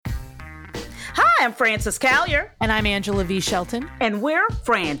I'm Frances Callier. And I'm Angela V. Shelton. And we're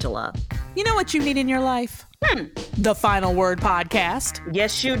Frangela. You know what you need in your life? The Final Word podcast.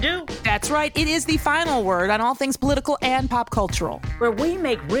 Yes, you do. That's right. It is the final word on all things political and pop cultural. Where we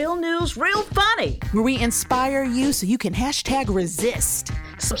make real news real funny. Where we inspire you so you can #resist.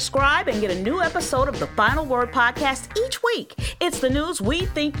 Subscribe and get a new episode of the Final Word podcast each week. It's the news we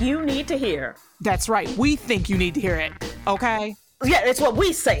think you need to hear. That's right. We think you need to hear it. Okay? Yeah, it's what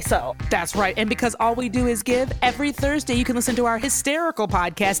we say so. That's right. And because all we do is give, every Thursday you can listen to our hysterical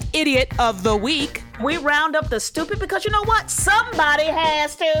podcast, Idiot of the Week. We round up the stupid because you know what? Somebody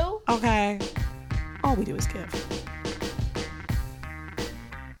has to. Okay. All we do is give.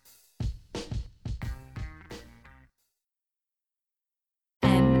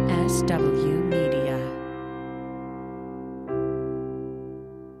 MSW Media.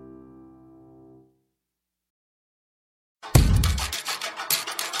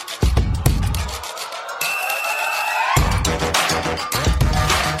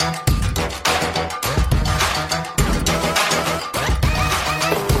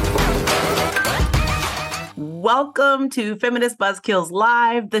 Welcome to Feminist Buzzkills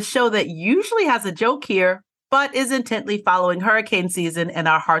Live, the show that usually has a joke here, but is intently following hurricane season, and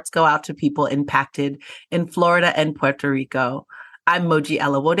our hearts go out to people impacted in Florida and Puerto Rico. I'm Moji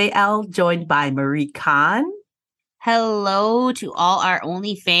Elawode, joined by Marie Khan. Hello to all our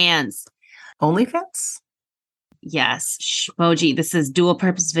OnlyFans. OnlyFans? Yes. Moji, this is dual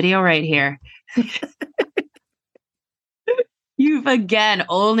purpose video right here. You've again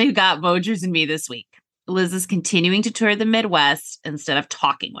only got Mojers and me this week. Liz is continuing to tour the Midwest instead of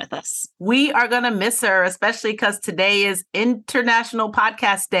talking with us. We are going to miss her, especially because today is International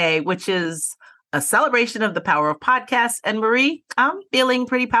Podcast Day, which is a celebration of the power of podcasts. And Marie, I'm feeling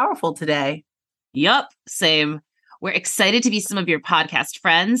pretty powerful today. Yup, same. We're excited to be some of your podcast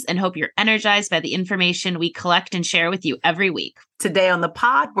friends and hope you're energized by the information we collect and share with you every week. Today on the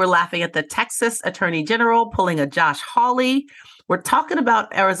pod, we're laughing at the Texas Attorney General pulling a Josh Hawley. We're talking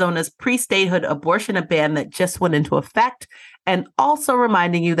about Arizona's pre-statehood abortion ban that just went into effect, and also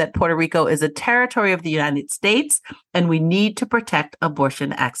reminding you that Puerto Rico is a territory of the United States, and we need to protect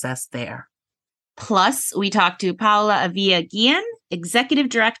abortion access there. Plus, we talked to Paula Avila Guillen, Executive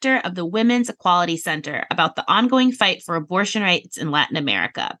Director of the Women's Equality Center, about the ongoing fight for abortion rights in Latin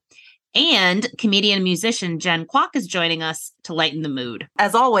America. And comedian and musician Jen Kwok is joining us to lighten the mood.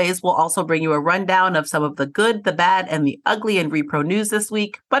 As always, we'll also bring you a rundown of some of the good, the bad, and the ugly in repro news this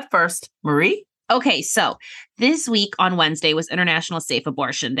week. But first, Marie? Okay, so this week on Wednesday was International Safe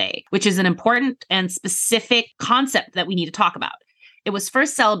Abortion Day, which is an important and specific concept that we need to talk about. It was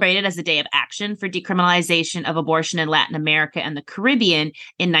first celebrated as a day of action for decriminalization of abortion in Latin America and the Caribbean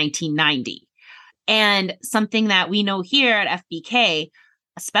in 1990. And something that we know here at FBK,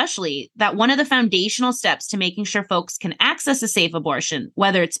 especially, that one of the foundational steps to making sure folks can access a safe abortion,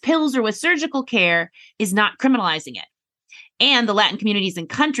 whether it's pills or with surgical care, is not criminalizing it. And the Latin communities and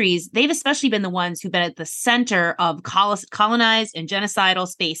countries, they've especially been the ones who've been at the center of colonized and genocidal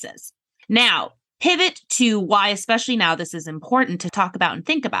spaces. Now, pivot to why, especially now, this is important to talk about and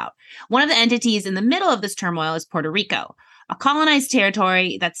think about. One of the entities in the middle of this turmoil is Puerto Rico, a colonized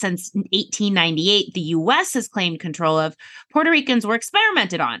territory that since 1898, the U.S. has claimed control of. Puerto Ricans were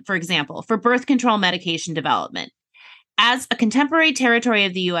experimented on, for example, for birth control medication development. As a contemporary territory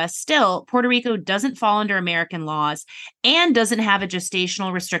of the U.S. still, Puerto Rico doesn't fall under American laws and doesn't have a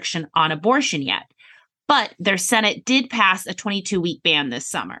gestational restriction on abortion yet. But their Senate did pass a 22-week ban this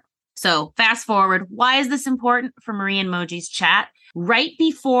summer. So fast forward, why is this important for Marie and Moji's chat? Right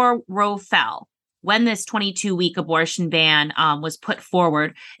before Roe fell, when this 22-week abortion ban was put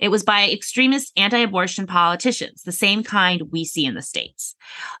forward, it was by extremist anti-abortion politicians, the same kind we see in the States.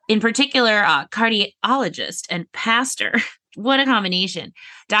 In particular, cardiologist and pastor, what a combination,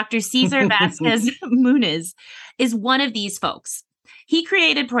 Dr. Cesar Vasquez Muniz is one of these folks. He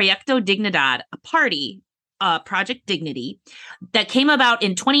created Proyecto Dignidad, a party, Project Dignity, that came about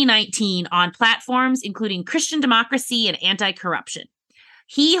in 2019 on platforms including Christian democracy and anti-corruption.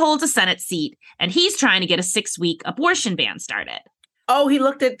 He holds a Senate seat, and he's trying to get a 6-week abortion ban started. Oh, he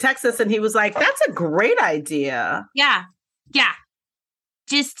looked at Texas and he was like, that's a great idea. Yeah.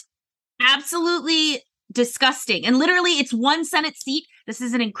 Just absolutely disgusting. And literally, it's one Senate seat. This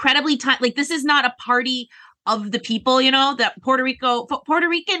is an incredibly this is not a party of the people, that Puerto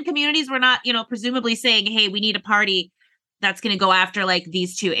Rican communities were not, presumably saying, hey, we need a party that's going to go after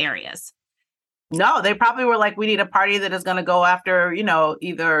these two areas. No, they probably were like, we need a party that is going to go after,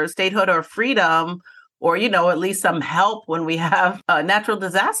 either statehood or freedom, or, at least some help when we have natural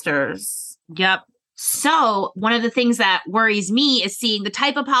disasters. Yep. So one of the things that worries me is seeing the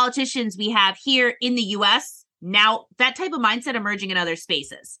type of politicians we have here in the US. Now, that type of mindset emerging in other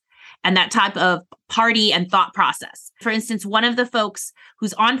spaces and that type of party and thought process. For instance, one of the folks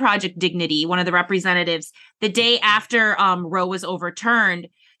who's on Project Dignity, one of the representatives, the day after Roe was overturned,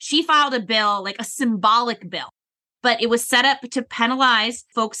 she filed a bill, like a symbolic bill, but it was set up to penalize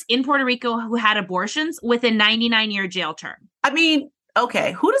folks in Puerto Rico who had abortions with a 99-year jail term. I mean,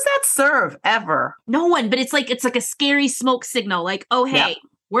 okay, who does that serve ever? No one, but it's like a scary smoke signal. Like, oh, hey,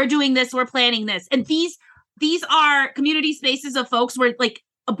 we're doing this, we're planning this. And these are community spaces of folks where like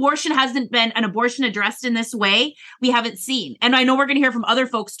abortion hasn't been an abortion addressed in this way. We haven't seen. And I know we're going to hear from other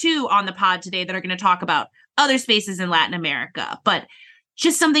folks too on the pod today that are going to talk about other spaces in Latin America, but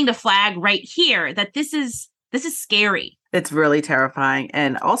just something to flag right here that this is scary. It's really terrifying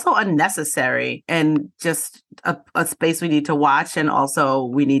and also unnecessary and just a space we need to watch. And also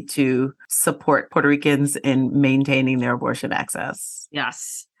we need to support Puerto Ricans in maintaining their abortion access.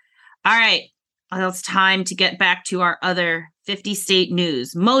 Yes. All right. Well, it's time to get back to our other 50-state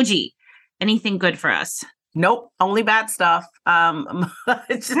news. Moji, anything good for us? Nope, only bad stuff.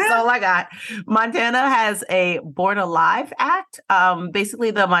 It's just all I got. Montana has a Born Alive Act.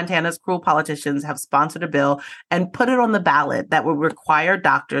 Basically, the Montana's cruel politicians have sponsored a bill and put it on the ballot that would require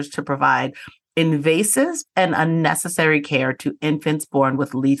doctors to provide invasive and unnecessary care to infants born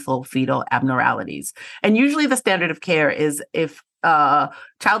with lethal fetal abnormalities. And usually the standard of care is if a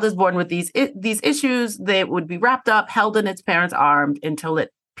child is born with these issues, they would be wrapped up, held in its parents' arms until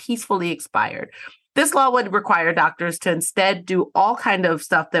it peacefully expired. This law would require doctors to instead do all kind of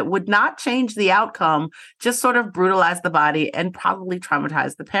stuff that would not change the outcome, just sort of brutalize the body and probably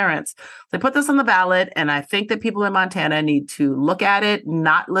traumatize the parents. They put this on the ballot, and I think that people in Montana need to look at it,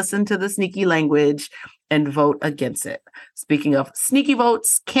 not listen to the sneaky language, and vote against it. Speaking of sneaky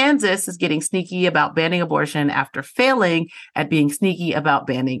votes, Kansas is getting sneaky about banning abortion after failing at being sneaky about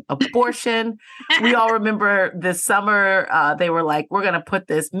banning abortion. We all remember this summer, they were like, we're going to put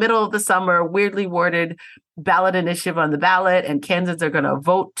this middle of the summer, weirdly worded ballot initiative on the ballot, and Kansans are going to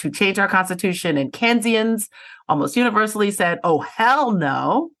vote to change our constitution. And Kansians almost universally said, oh, hell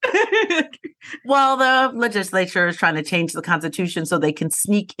no. Well, the legislature is trying to change the constitution so they can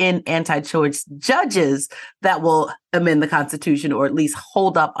sneak in anti-choice judges that will amend the constitution or at least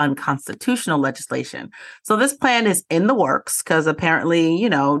hold up unconstitutional legislation. So this plan is in the works because apparently,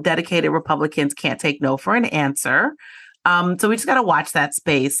 dedicated Republicans can't take no for an answer. So we just got to watch that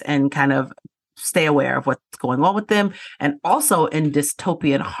space and kind of stay aware of what's going on with them. And also in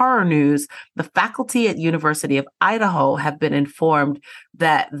dystopian horror news, the faculty at University of Idaho have been informed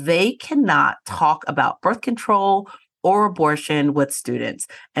that they cannot talk about birth control or abortion with students.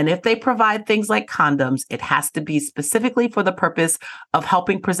 And if they provide things like condoms, it has to be specifically for the purpose of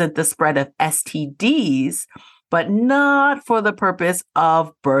helping prevent the spread of STDs, but not for the purpose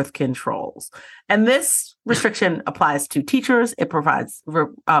of birth controls. And this restriction applies to teachers. It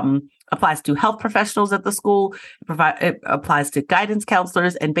applies to health professionals at the school. It applies to guidance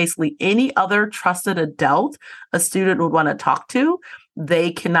counselors and basically any other trusted adult a student would want to talk to.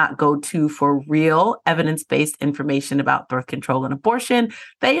 They cannot go to for real evidence-based information about birth control and abortion.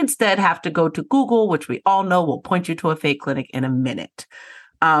 They instead have to go to Google, which we all know will point you to a fake clinic in a minute.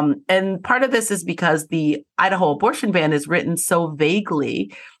 And part of this is because the Idaho abortion ban is written so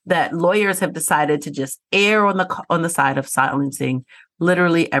vaguely that lawyers have decided to just err on the side of silencing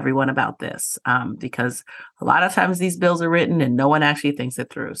literally everyone about this, because a lot of times these bills are written and no one actually thinks it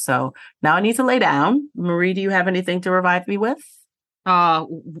through. So now I need to lay down. Marie, do you have anything to revive me with?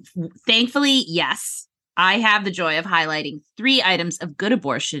 Thankfully, yes. I have the joy of highlighting 3 items of good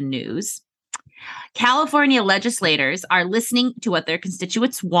abortion news. California legislators are listening to what their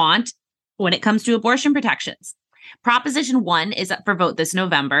constituents want when it comes to abortion protections. Proposition 1 is up for vote this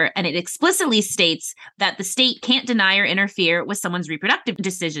November, and it explicitly states that the state can't deny or interfere with someone's reproductive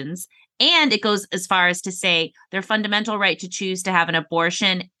decisions. And it goes as far as to say their fundamental right to choose to have an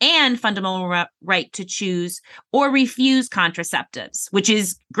abortion and fundamental right to choose or refuse contraceptives, which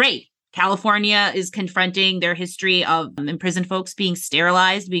is great. California is confronting their history of imprisoned folks being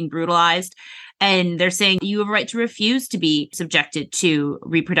sterilized, being brutalized. And they're saying you have a right to refuse to be subjected to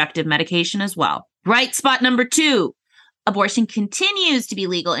reproductive medication as well. Right spot number 2. Abortion continues to be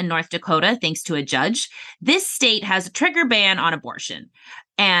legal in North Dakota, thanks to a judge. This state has a trigger ban on abortion.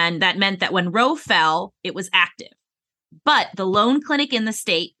 And that meant that when Roe fell, it was active. But the lone clinic in the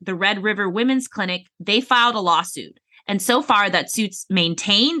state, the Red River Women's Clinic, they filed a lawsuit. And so far, that suit's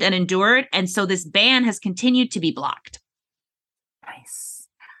maintained and endured. And so this ban has continued to be blocked. Nice.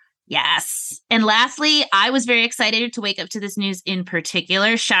 Yes. And lastly, I was very excited to wake up to this news in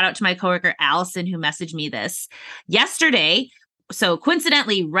particular. Shout out to my coworker, Allison, who messaged me this yesterday. So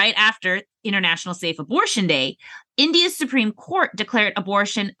coincidentally, right after International Safe Abortion Day, India's Supreme Court declared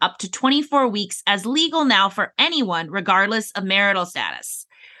abortion up to 24 weeks as legal now for anyone, regardless of marital status.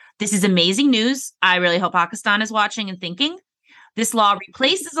 This is amazing news. I really hope Pakistan is watching and thinking. This law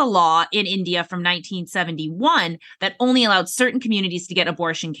replaces a law in India from 1971 that only allowed certain communities to get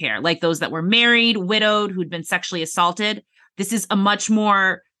abortion care, like those that were married, widowed, who'd been sexually assaulted. This is a much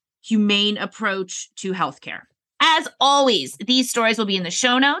more humane approach to healthcare. As always, these stories will be in the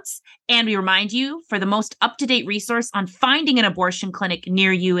show notes, and we remind you, for the most up-to-date resource on finding an abortion clinic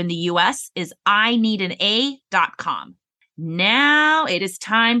near you in the US is ineedana.com. Now it is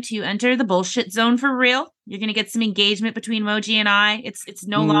time to enter the bullshit zone for real. You're going to get some engagement between Moji and I. It's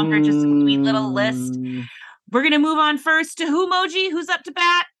no longer just a sweet little list. We're going to move on first to who, Moji? Who's up to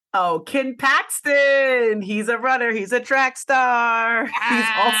bat? Oh, Ken Paxton. He's a runner. He's a track star. He's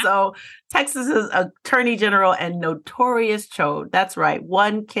also Texas's attorney general and notorious chode. That's right.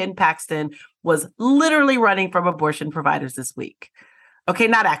 One Ken Paxton was literally running from abortion providers this week. Okay,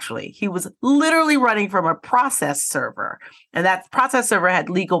 not actually. He was literally running from a process server. And that process server had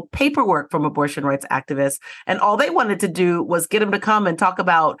legal paperwork from abortion rights activists. And all they wanted to do was get him to come and talk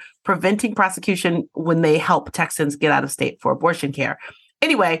about preventing prosecution when they help Texans get out of state for abortion care.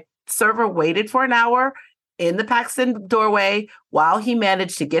 Anyway, server waited for an hour in the Paxton doorway while he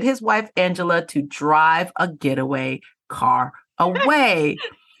managed to get his wife, Angela, to drive a getaway car away.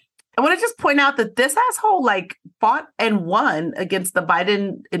 I want to just point out that this asshole fought and won against the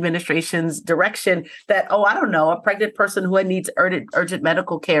Biden administration's direction that, a pregnant person who needs urgent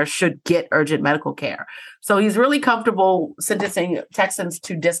medical care should get urgent medical care. So he's really comfortable sentencing Texans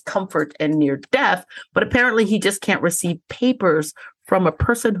to discomfort and near death, but apparently he just can't receive papers from a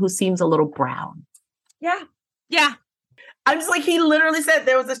person who seems a little brown. Yeah. I'm just he literally said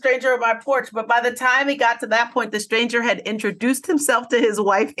there was a stranger on my porch, but by the time he got to that point, the stranger had introduced himself to his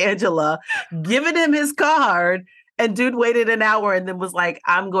wife, Angela, given him his card, and dude waited an hour and then was like,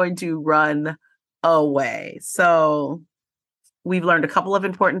 I'm going to run away. So we've learned a couple of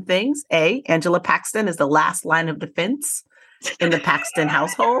important things. A, Angela Paxton is the last line of defense in the Paxton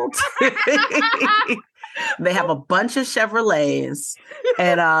household. They have a bunch of Chevrolets,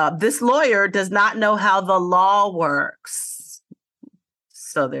 and this lawyer does not know how the law works.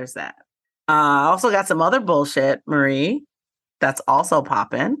 So there's that. I also got some other bullshit, Marie, that's also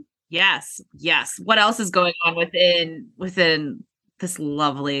popping. Yes. What else is going on within this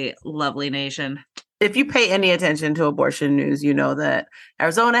lovely, lovely nation? If you pay any attention to abortion news, you know that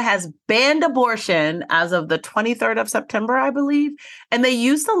Arizona has banned abortion as of the 23rd of September, I believe. And they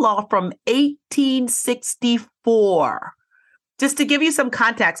used the law from 1864. Just to give you some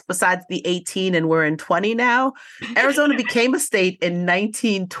context, besides the 18 and we're in 20 now, Arizona became a state in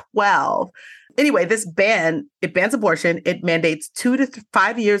 1912. Anyway, this ban, it bans abortion. It mandates 2 to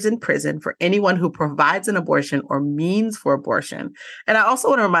 5 years in prison for anyone who provides an abortion or means for abortion. And I also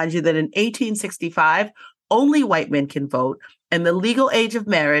want to remind you that in 1865, only white men can vote, and the legal age of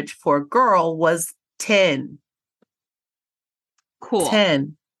marriage for a girl was 10. Cool.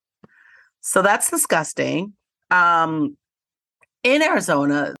 10. So that's disgusting. In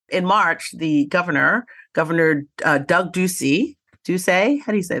Arizona, in March, the Governor Doug Ducey,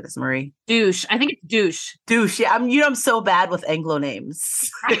 how do you say this, Marie? Douche. I think it's douche. Douche. Yeah, I'm so bad with Anglo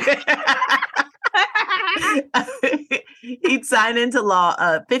names. He'd sign into law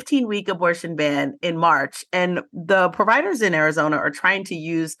a 15-week abortion ban in March. And the providers in Arizona are trying to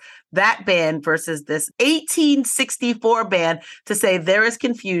use that ban versus this 1864 ban to say there is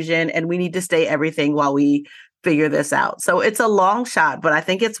confusion and we need to stay everything while we figure this out. So it's a long shot, but I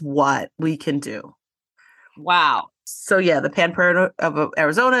think it's what we can do. Wow. So yeah, the Planned Parenthood of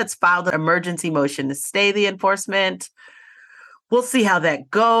Arizona, it's filed an emergency motion to stay the enforcement. We'll see how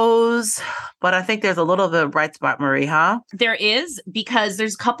that goes. But I think there's a little bit of bright spot, Marie, huh? There is, because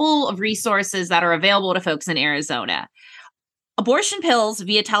there's a couple of resources that are available to folks in Arizona. Abortion pills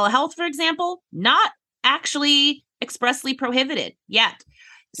via telehealth, for example, not actually expressly prohibited yet.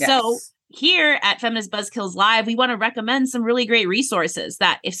 Yes. So here at Feminist Buzzkills Live, we want to recommend some really great resources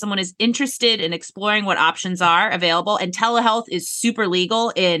that if someone is interested in exploring what options are available, and telehealth is super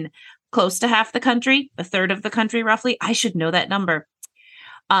legal in close to half the country, a third of the country, roughly. I should know that number.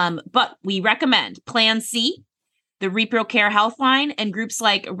 But we recommend Plan C, the Repro Care Healthline, and groups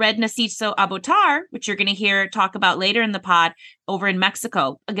like Red Nacito Abortar, which you're going to hear talk about later in the pod, over in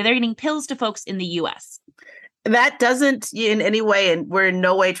Mexico. They're getting pills to folks in the U.S. That doesn't in any way, and we're in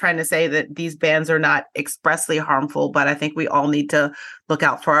no way trying to say that these bans are not expressly harmful, but I think we all need to look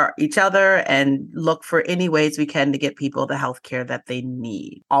out for each other and look for any ways we can to get people the health care that they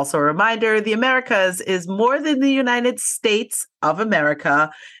need. Also a reminder, the Americas is more than the United States of America,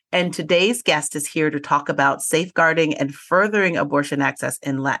 and today's guest is here to talk about safeguarding and furthering abortion access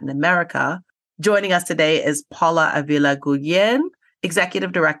in Latin America. Joining us today is Paula Avila Guillen,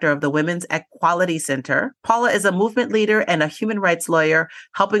 Executive Director of the Women's Equality Center. Paula is a movement leader and a human rights lawyer,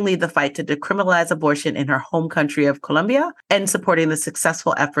 helping lead the fight to decriminalize abortion in her home country of Colombia and supporting the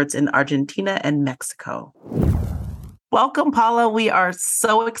successful efforts in Argentina and Mexico. Welcome, Paula. We are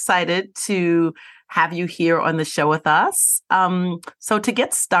so excited to have you here on the show with us. So to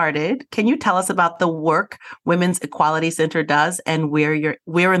get started, can you tell us about the work Women's Equality Center does and where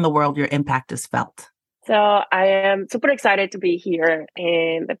in the world your impact is felt? So I am super excited to be here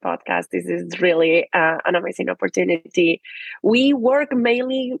in the podcast. This is really an amazing opportunity. We work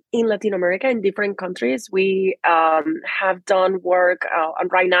mainly in Latin America in different countries. We have done work,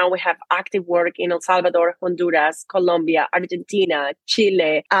 and right now we have active work in El Salvador, Honduras, Colombia, Argentina,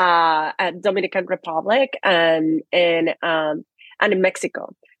 Chile, Dominican Republic, and in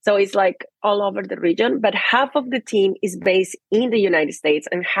Mexico. So it's like all over the region, but half of the team is based in the United States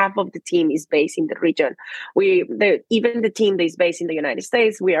and half of the team is based in the region. Even the team that is based in the United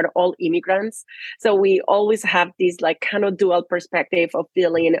States, we are all immigrants. So we always have this like kind of dual perspective of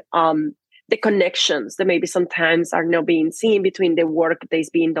feeling the connections that maybe sometimes are not being seen between the work that is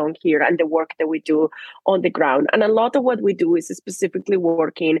being done here and the work that we do on the ground. And a lot of what we do is specifically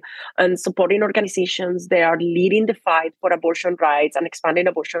working and supporting organizations that are leading the fight for abortion rights and expanding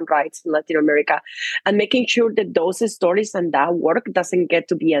abortion rights in Latin America, and making sure that those stories and that work doesn't get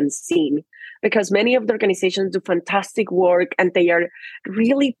to be unseen. Because many of the organizations do fantastic work and they are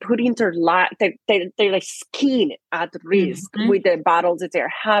really putting their like skin at risk with the battles that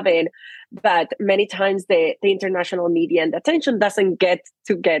they're having. But many times the international media and attention doesn't get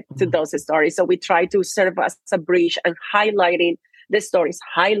to those stories. So we try to serve as a bridge and highlighting the stories,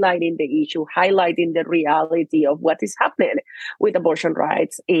 highlighting the issue, highlighting the reality of what is happening with abortion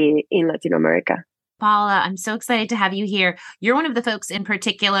rights in Latin America. Paula, I'm so excited to have you here. You're one of the folks in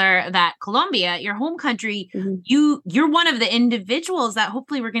particular that Colombia, your home country, you're one of the individuals that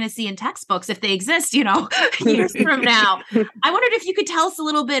hopefully we're going to see in textbooks if they exist, years from now. I wondered if you could tell us a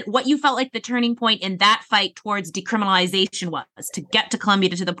little bit what you felt like the turning point in that fight towards decriminalization was to get to Colombia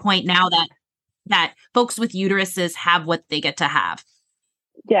to the point now that folks with uteruses have what they get to have.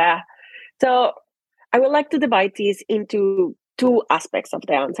 Yeah. So I would like to divide this into two aspects of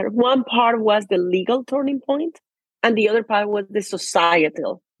the answer. One part was the legal turning point, and the other part was the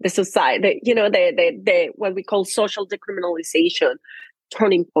societal, the what we call social decriminalization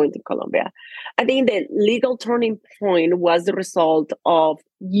turning point in Colombia. I think the legal turning point was the result of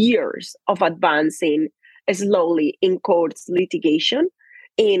years of advancing slowly in courts litigation,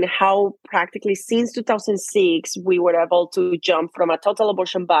 in how practically since 2006 we were able to jump from a total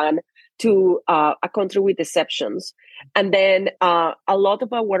abortion ban to a country with exceptions. And then a lot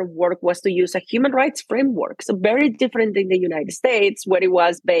of our work was to use a human rights framework. So very different in the United States, where it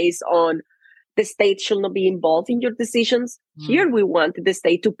was based on the state should not be involved in your decisions. Here we want the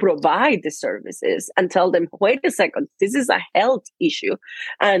state to provide the services and tell them, wait a second, this is a health issue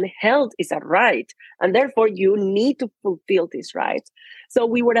and health is a right. And therefore you need to fulfill this right. So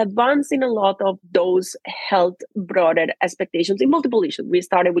we were advancing a lot of those health broader expectations in multiple issues. We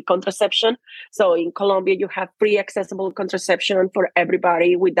started with contraception. So in Colombia, you have free accessible contraception for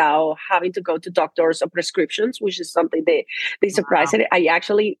everybody without having to go to doctors or prescriptions, which is something they surprised. Wow. I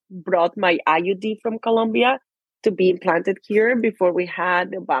actually brought my IUD from Colombia to be implanted here before we had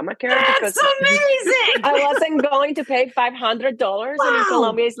Obamacare. That's amazing! I wasn't going to pay $500. Wow. And in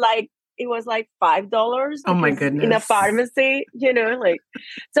Colombia, it was like $5. Oh my goodness. In a pharmacy,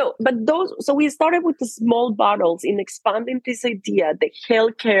 so we started with the small bottles in expanding this idea that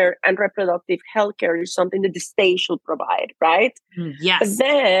healthcare and reproductive healthcare is something that the state should provide, right? Yes.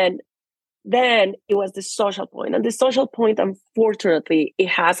 But then it was the social point. And the social point, unfortunately, it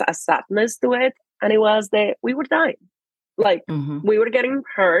has a sadness to it. And it was that we were dying. We were getting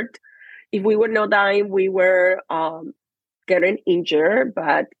hurt. If we were not dying, we were getting injured,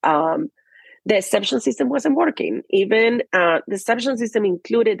 but the exception system wasn't working. Even the exception system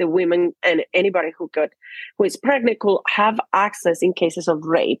included the women and anybody who is pregnant could have access in cases of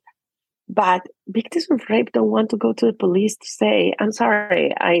rape. But victims of rape don't want to go to the police to say, I'm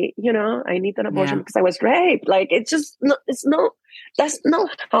sorry, I need an abortion because I was raped. That's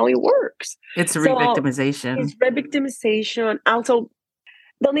not how it works. It's re-victimization. It's re-victimization. Also,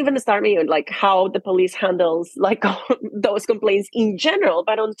 don't even start me on like how the police handles like those complaints in general.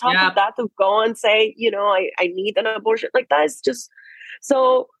 But on top of that, to go and say, I need an abortion, like that is just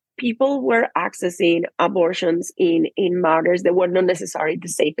so. People were accessing abortions in matters that were not necessarily the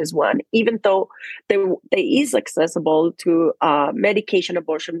safest one, even though there is accessible to medication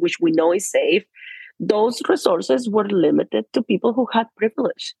abortion, which we know is safe. Those resources were limited to people who had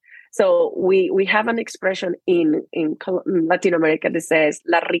privilege. So we have an expression in Latin America that says,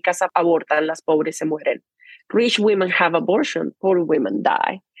 "Las ricas abortan, las pobres se mueren." Rich women have abortion, poor women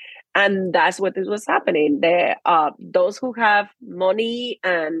die. And that's what was happening. Those who have money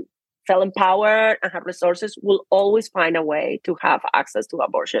and feel empowered and have resources will always find a way to have access to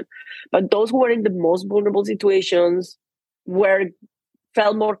abortion. But those who are in the most vulnerable situations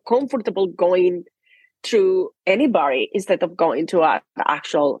felt more comfortable going through anybody instead of going to an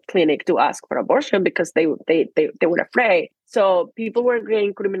actual clinic to ask for abortion because they were afraid. So people were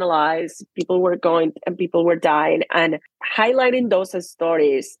getting criminalized, people were going and people were dying. And highlighting those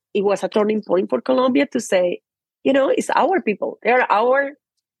stories, it was a turning point for Colombia to say, it's our people.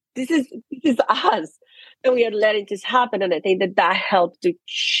 This is us. And we are letting this happen. And I think that helped to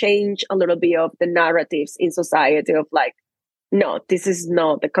change a little bit of the narratives in society of like, no, this is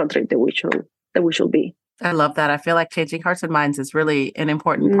not the country that we should be. I love that. I feel like changing hearts and minds is really an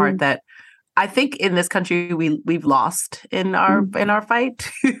important part that I think in this country we've lost in our fight.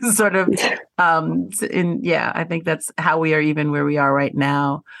 Sort of I think that's how we are even where we are right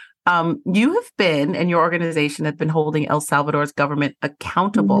now. You have been, and your organization have been holding El Salvador's government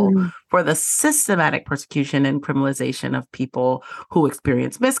accountable for the systematic persecution and criminalization of people who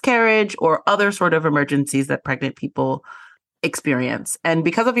experience miscarriage or other sort of emergencies that pregnant people experience. And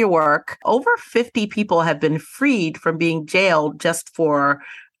because of your work, over 50 people have been freed from being jailed just for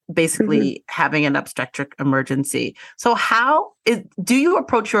basically having an obstetric emergency. So do you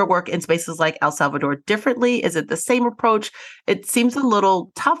approach your work in spaces like El Salvador differently? Is it the same approach? It seems a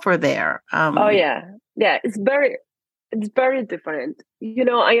little tougher there. It's very different.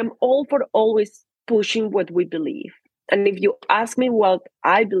 I am all for always pushing what we believe. And if you ask me what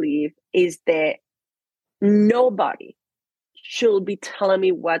I believe is that nobody should be telling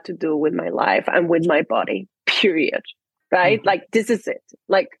me what to do with my life and with my body, period. Right? Like, this is it.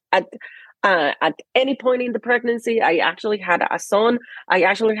 Like, at any point in the pregnancy, I actually had a son. I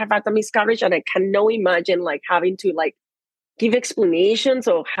actually have had a miscarriage, and I cannot imagine like having to like give explanations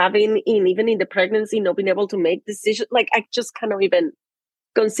or having even in the pregnancy not being able to make decisions. Like, I just cannot even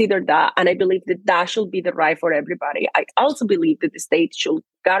consider that. And I believe that should be the right for everybody. I also believe that the state should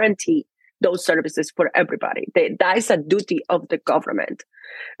guarantee those services for everybody. That is a duty of the government,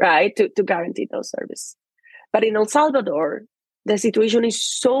 right? To guarantee those services. But in El Salvador, the situation is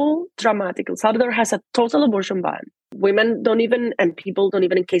so dramatic. El Salvador has a total abortion ban. Women don't even, and people don't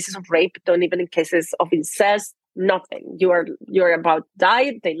even in cases of rape, don't even in cases of incest, nothing. You're about to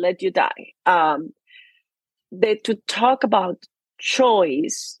die, they let you die. To talk about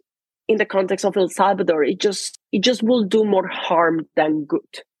choice in the context of El Salvador, it just will do more harm than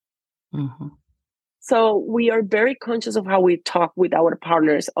good. Mm-hmm. So we are very conscious of how we talk with our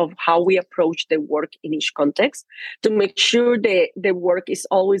partners, of how we approach the work in each context, to make sure that the work is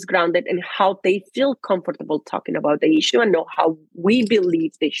always grounded in how they feel comfortable talking about the issue and know how we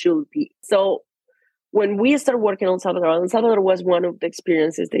believe they should be. So when we started working on El Salvador was one of the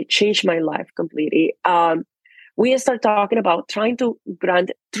experiences that changed my life completely. We started talking about trying to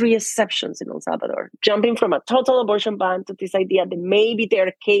grant 3 exceptions in El Salvador, jumping from a total abortion ban to this idea that maybe there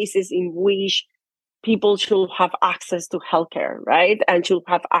are cases in which people should have access to healthcare, right? And should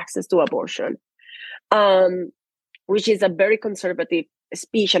have access to abortion, which is a very conservative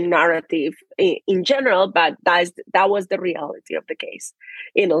speech and narrative in general, but that was the reality of the case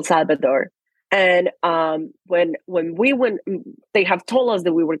in El Salvador. And when we went, they have told us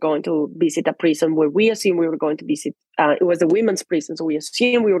that we were going to visit a prison where we assumed we were going to visit, it was a women's prison, so we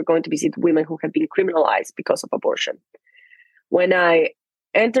assumed we were going to visit women who had been criminalized because of abortion. When I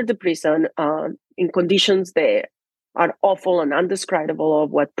entered the prison in conditions that are awful and undescribable of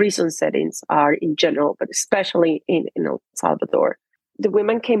what prison settings are in general, but especially in El Salvador, the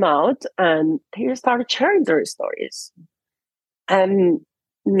women came out and they started sharing their stories. And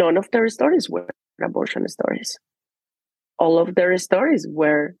none of their stories were abortion stories. All of their stories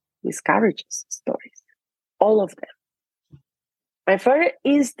were miscarriages stories. All of them. My first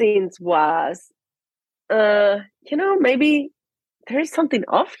instinct was, maybe there is something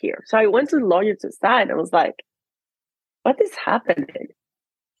off here. So I went to the lawyer's side and I was like, what is happening?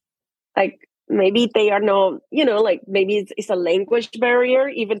 Like, maybe they are not, like maybe it's a language barrier,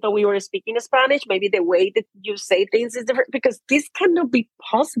 even though we were speaking Spanish. Maybe the way that you say things is different, because this cannot be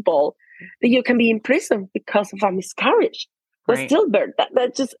possible that you can be in prison because of a miscarriage. Was stillbirth,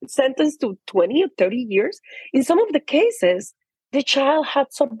 that just sentenced to 20 or 30 years. In some of the cases, the child had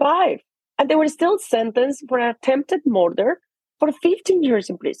survived, and they were still sentenced for attempted murder for 15 years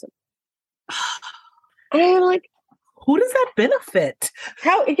in prison. And I'm like, who does that benefit?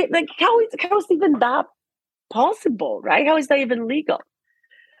 How is even that possible, right? How is that even legal?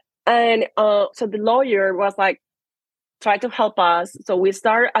 And so the lawyer was like, try to help us. So we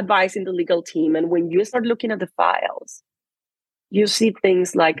start advising the legal team. And when you start looking at the files, you see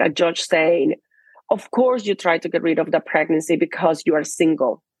things like a judge saying, of course you try to get rid of the pregnancy because you are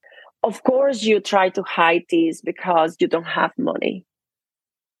single. Of course you try to hide this because you don't have money.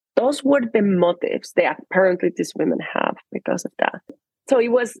 Those were the motives that apparently these women have because of that. So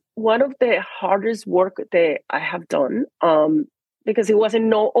it was one of the hardest work that I have done, because it wasn't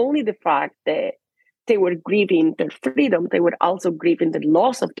not only the fact that they were grieving their freedom, they were also grieving the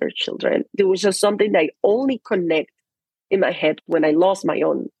loss of their children. There was just something that I only connect in my head when I lost my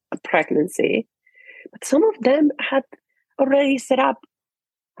own pregnancy. But some of them had already set up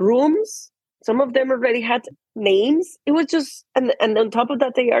rooms. Some of them already had names. It was just, and on top of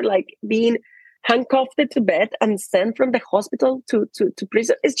that, they are like being handcuffed to bed and sent from the hospital to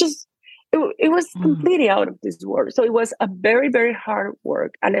prison. It's just, it was completely out of this world. So it was a very, very hard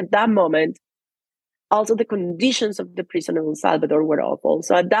work. And at that moment, also the conditions of the prison in El Salvador were awful.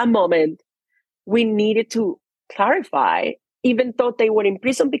 So at that moment, we needed to clarify, even though they were in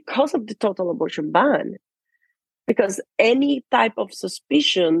prison because of the total abortion ban, because any type of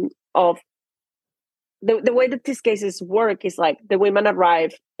suspicion of the way that these cases work is like the women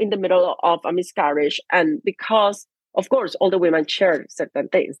arrive in the middle of a miscarriage. And because, of course, all the women shared certain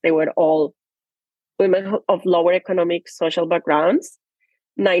things. They were all women of lower economic social backgrounds.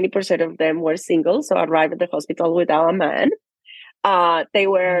 90% of them were single, so arrived at the hospital without a man. They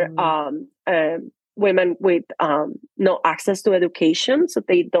were women with no access to education, so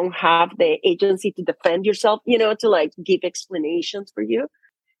they don't have the agency to defend yourself, to like give explanations for you.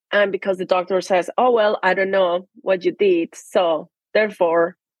 And because the doctor says, oh, well, I don't know what you did, so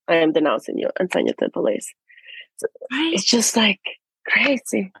therefore I am denouncing you and send you to the police. So it's just like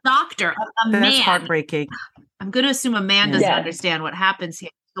crazy. Doctor, a man. That's heartbreaking. I'm going to assume a man doesn't understand what happens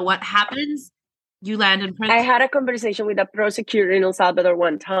here. So what happens? You land in prison. I had a conversation with a prosecutor in El Salvador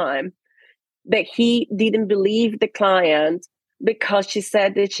one time that he didn't believe the client because she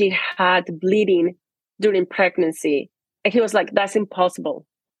said that she had bleeding during pregnancy. And he was like, that's impossible.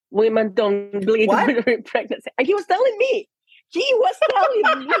 Women don't bleed during pregnancy. And he was telling me. It was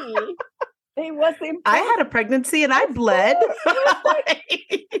impossible. I had a pregnancy and I bled.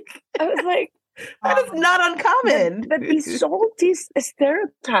 I was like, that is not uncommon. But all these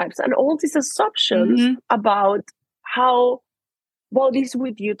stereotypes and all these assumptions about how bodies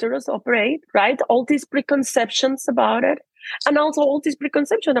with uterus operate, right? All these preconceptions about it. And also all this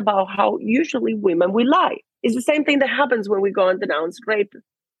preconception about how usually women will lie. It's the same thing that happens when we go and denounce rape,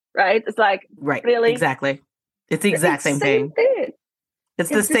 right? It's like, really? Exactly. It's the exact same thing. It's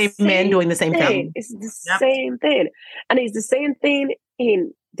the same men doing the same thing. It's the same thing. And it's the same thing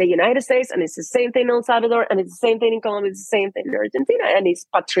in the United States, and it's the same thing in El Salvador, and it's the same thing in Colombia, it's the same thing in Argentina, and it's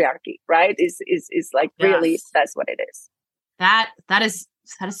patriarchy, right? It's like really, that's what it is. That is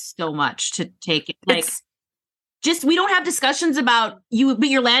so much to take it. Like, just, we don't have discussions about you, but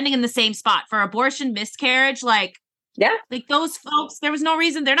you're landing in the same spot for abortion, miscarriage, like those folks, there was no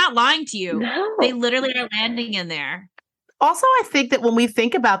reason. They're not lying to you. No. They literally are landing in there. Also, I think that when we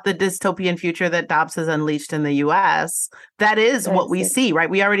think about the dystopian future that Dobbs has unleashed in the U.S., that is what we see, right?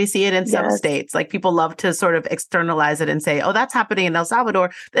 We already see it in some states. Like, people love to sort of externalize it and say, oh, that's happening in El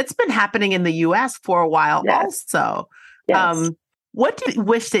Salvador. It's been happening in the U.S. for a while also. Yes. What do you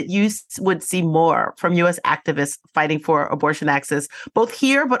wish that you would see more from U.S. activists fighting for abortion access, both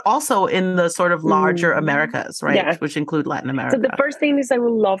here, but also in the sort of larger Americas, right? Yeah. Which include Latin America. So the first thing is I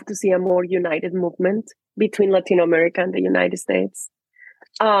would love to see a more united movement between Latin America and the United States.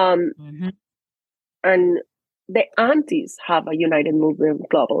 And the aunties have a united movement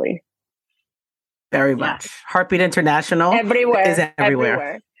globally. Very much. Heartbeat International is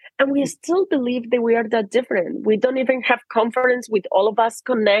everywhere. And we still believe that we are that different. We don't even have conference with all of us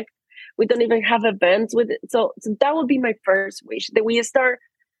connect. We don't even have events with it. So that would be my first wish, that we start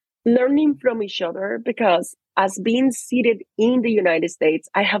learning from each other, because as being seated in the United States,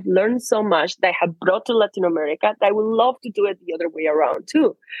 I have learned so much that I have brought to Latin America that I would love to do it the other way around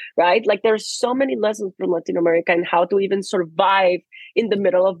too, right? Like, there's so many lessons from Latin America and how to even survive in the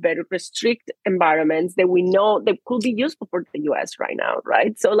middle of very restrict environments that we know that could be useful for the US right now,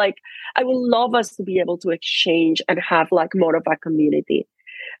 right? So like, I would love us to be able to exchange and have like more of a community.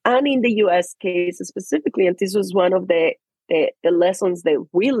 And in the US case specifically, and this was one of the lessons that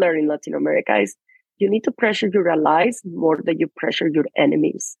we learn in Latin America, is you need to pressure your allies more than you pressure your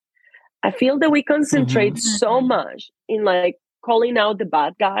enemies. I feel that we concentrate so much in like calling out the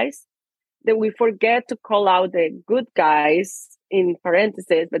bad guys that we forget to call out the good guys, in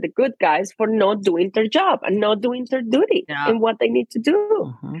parentheses, but the good guys for not doing their job and not doing their duty and what they need to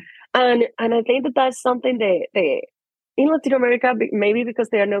do. And I think that that's something that in Latin America, maybe because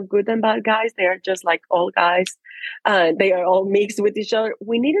they are no good and bad guys, they are just like all guys. They are all mixed with each other.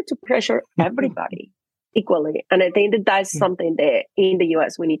 We needed to pressure everybody equally. And I think that that's something that in the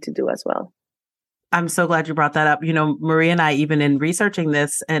US we need to do as well. I'm so glad you brought that up. You know, Maria and I, even in researching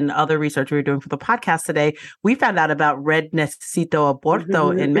this and other research we were doing for the podcast today, we found out about Red Necesito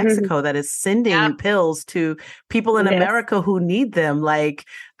Aborto in Mexico that is sending pills to people in America who need them. Like,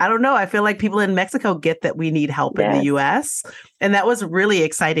 I don't know. I feel like people in Mexico get that we need help in the US. And that was really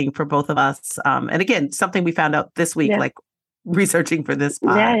exciting for both of us. And again, something we found out this week, like researching for this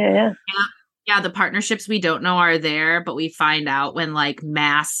pod. Yeah, the partnerships we don't know are there, but we find out when like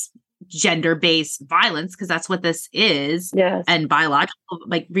mass gender-based violence, because that's what this is, and biological,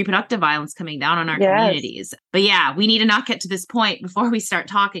 like reproductive violence coming down on our communities. But yeah, we need to not get to this point before we start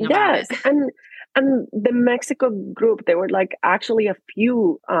talking about it. And the Mexico group, there were like actually a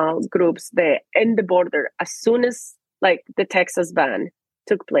few groups that in the border, as soon as like the Texas ban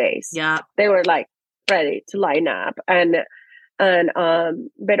took place, they were like ready to line up. And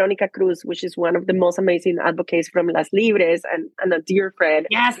Veronica Cruz, which is one of the most amazing advocates from Las Libres and a dear friend.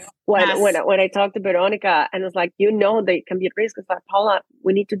 When I talked to Veronica and I was like, you know, they can be at risk. It's like, Paula,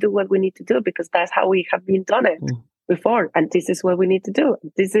 we need to do what we need to do because that's how we have been done it before. And this is what we need to do.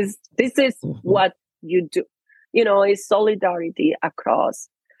 This is what you do. You know, it's solidarity across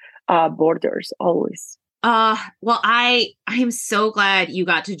borders always. Well, I am so glad you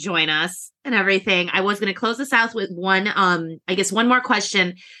got to join us and everything. I was going to close this out with one more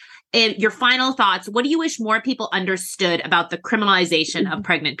question. And your final thoughts. What do you wish more people understood about the criminalization of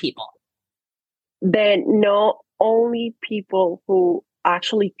pregnant people? That not only people who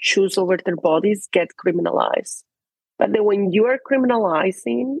actually choose over their bodies get criminalized, but that when you are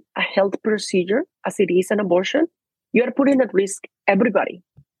criminalizing a health procedure, as it is an abortion, you are putting at risk everybody.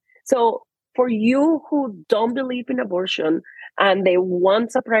 So for you who don't believe in abortion and they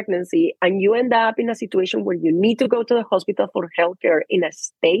want a pregnancy and you end up in a situation where you need to go to the hospital for healthcare in a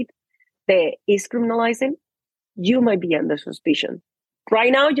state that is criminalizing, you might be under suspicion.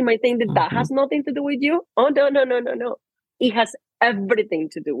 Right now, you might think that that has nothing to do with you. Oh, no. It has everything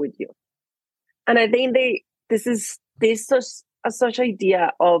to do with you. And I think this is such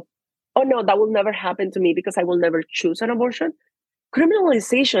idea of, oh no, that will never happen to me because I will never choose an abortion.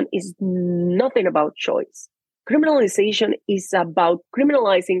 Criminalization is nothing about choice. Criminalization is about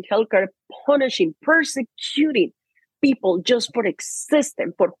criminalizing healthcare, punishing, persecuting people just for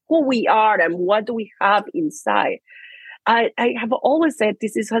existing, for who we are and what do we have inside. I have always said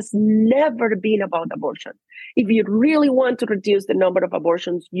this has never been about abortion. If you really want to reduce the number of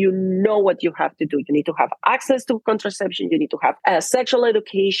abortions, you know what you have to do. You need to have access to contraception. You need to have sexual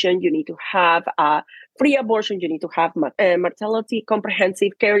education. You need to have free abortion. You need to have maternity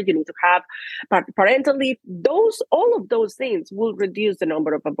comprehensive care. You need to have parental leave. All of those things will reduce the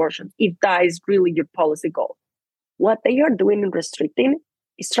number of abortions if that is really your policy goal. What they are doing and restricting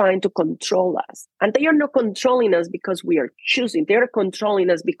is trying to control us. And they are not controlling us because we are choosing. They are controlling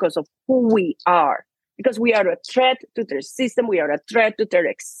us because of who we are. Because we are a threat to their system. We are a threat to their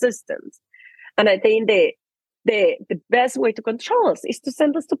existence. And I think the best way to control us is to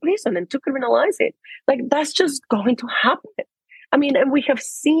send us to prison and to criminalize it. Like, that's just going to happen. I mean, and we have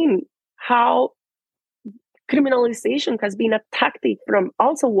seen how criminalization has been a tactic from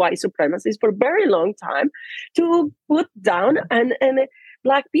also white supremacists for a very long time to put down and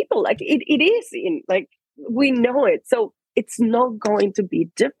Black people. Like it is in, like, we know it. So it's not going to be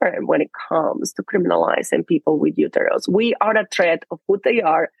different when it comes to criminalizing people with uterus. We are a threat of who they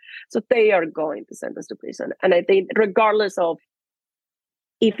are. So they are going to send us to prison. And I think regardless of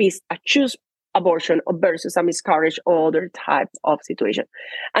if it's a choose abortion or versus a miscarriage or other type of situation.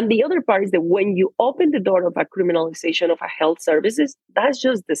 And the other part is that when you open the door of a criminalization of a health services, that's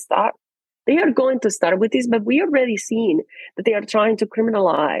just the start. They are going to start with this, but we already seen that they are trying to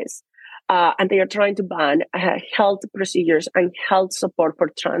criminalize and they are trying to ban health procedures and health support for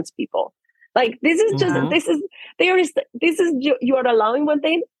trans people. Like, this is just, you are allowing one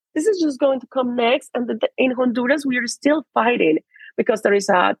thing. This is just going to come next. And in Honduras, we are still fighting because there is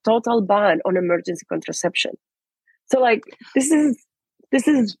a total ban on emergency contraception. So like this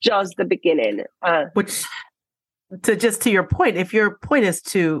is just the beginning. Which, to your point, if your point is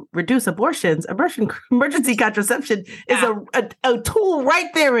to reduce abortions, emergency contraception is a tool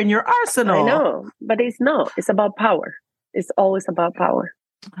right there in your arsenal. I know, but it's not. It's about power. It's always about power.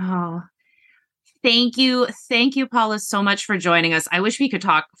 Oh, thank you. Thank you, Paula, so much for joining us. I wish we could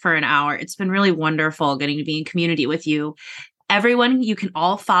talk for an hour. It's been really wonderful getting to be in community with you. Everyone, you can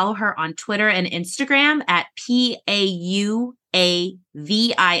all follow her on Twitter and Instagram at PAUAVILG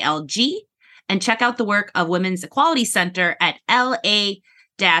and check out the work of Women's Equality Center at LA-WEC.org.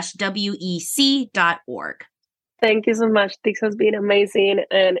 Thank you so much. This has been amazing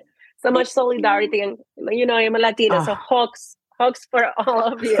and so much solidarity. And I'm a Latina, so hugs for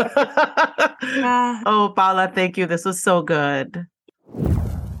all of you. Oh, Paula, thank you. This was so good.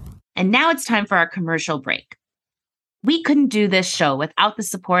 And now it's time for our commercial break. We couldn't do this show without the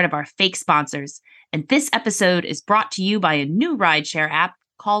support of our fake sponsors, and this episode is brought to you by a new rideshare app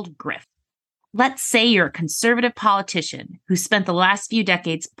called Grift. Let's say you're a conservative politician who spent the last few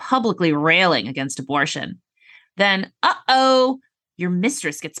decades publicly railing against abortion. Then, your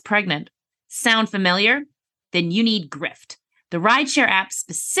mistress gets pregnant. Sound familiar? Then you need Grift, the rideshare app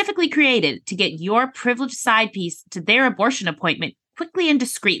specifically created to get your privileged side piece to their abortion appointment quickly and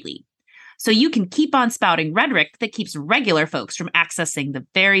discreetly, so you can keep on spouting rhetoric that keeps regular folks from accessing the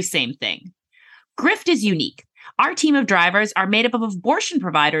very same thing. Grift is unique. Our team of drivers are made up of abortion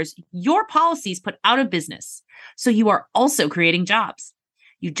providers your policies put out of business, so you are also creating jobs.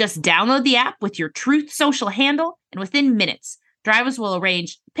 You just download the app with your Truth Social handle, and within minutes, drivers will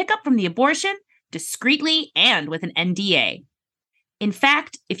arrange pickup from the abortion discreetly and with an NDA. In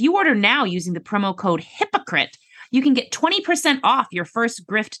fact, if you order now using the promo code HYPOCRITE, you can get 20% off your first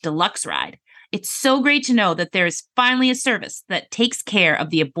Grift Deluxe ride. It's so great to know that there is finally a service that takes care of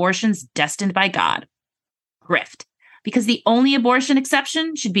the abortions destined by God. Grift, because the only abortion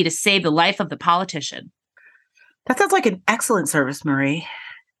exception should be to save the life of the politician. That sounds like an excellent service, Marie.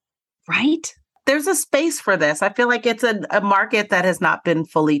 Right? There's a space for this. I feel like it's a market that has not been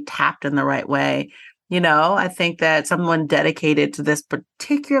fully tapped in the right way. I think that someone dedicated to this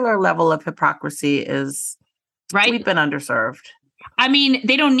particular level of hypocrisy is right. We've been underserved. I mean,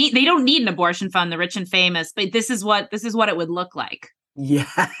 they don't need an abortion fund, the rich and famous, but this is what it would look like. Yeah.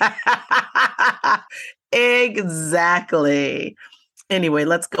 Exactly. Anyway,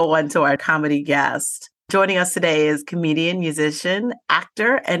 let's go on to our comedy guest. Joining us today is comedian, musician,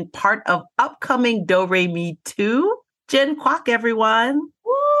 actor, and part of upcoming Do Re Mi 2, Jen Kwok, everyone.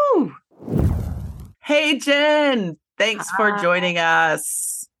 Woo! Hey, Jen. Thanks for joining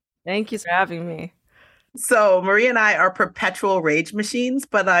us. Thank you for having me. So Marie and I are perpetual rage machines,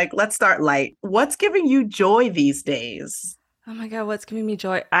 but let's start light. What's giving you joy these days? Oh my God, what's giving me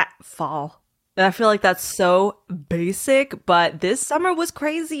joy? Fall. And I feel like that's so basic, but this summer was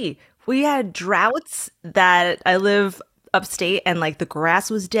crazy. We had droughts that I live upstate and the grass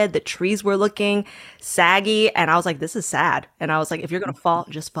was dead. The trees were looking saggy. And I was like, this is sad. And I was like, if you're going to fall,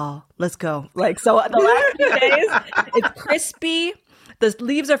 just fall. Let's go. So the last few days, it's crispy. The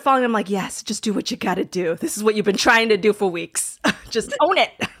leaves are falling. I'm like, yes, just do what you got to do. This is what you've been trying to do for weeks. Just own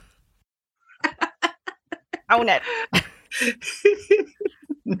it. Own it.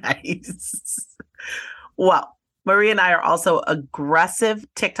 Nice. Well, Marie and I are also aggressive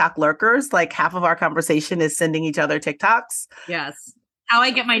TikTok lurkers. Half of our conversation is sending each other TikToks. Yes. How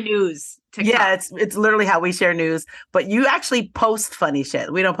I get my news. TikTok. Yeah, it's literally how we share news. But you actually post funny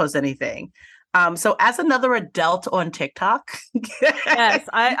shit. We don't post anything. So as another adult on TikTok, yes,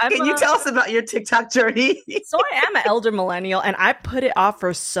 can you tell us about your TikTok journey? So I am an elder millennial and I put it off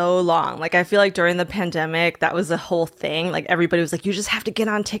for so long. I feel like during the pandemic, that was a whole thing. Everybody was like, you just have to get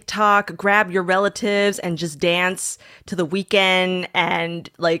on TikTok, grab your relatives and just dance to The Weeknd. And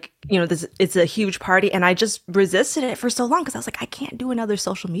it's a huge party. And I just resisted it for so long because I was like, I can't do another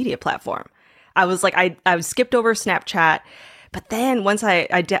social media platform. I was like, I skipped over Snapchat. But then once I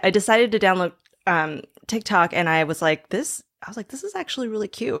decided to download TikTok and I was like, this is actually really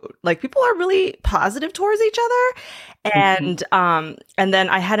cute. People are really positive towards each other. And then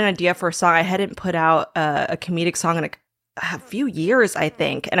I had an idea for a song. I hadn't put out a comedic song in a few years, I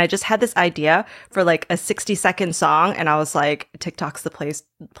think. And I just had this idea for a 60-second song. And I was like, TikTok's the place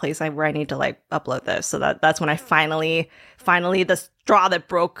where I need to upload this. So that's when I finally the straw that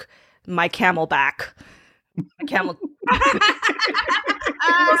broke my camel back. Camel.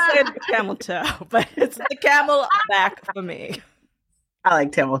 I said camel toe, but it's the camel back for me. I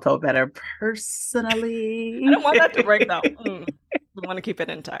like camel toe better personally. I don't want that to break though. I want to keep it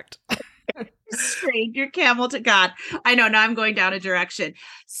intact. Strain your camel to God. I know, now I'm going down a direction.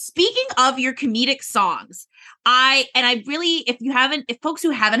 Speaking of your comedic songs, I really, if folks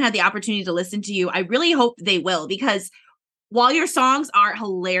who haven't had the opportunity to listen to you, I really hope they will, because while your songs are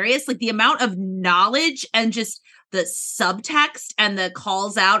hilarious, like the amount of knowledge and just the subtext and the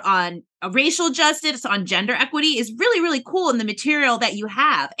calls out on racial justice, on gender equity is really, really cool in the material that you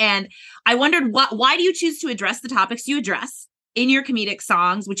have. And I wondered, why do you choose to address the topics you address in your comedic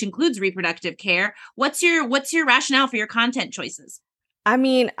songs, which includes reproductive care? What's your rationale for your content choices? I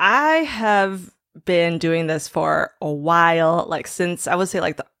mean, I have been doing this for a while, like since I would say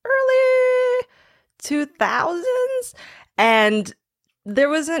like the early 2000s. And there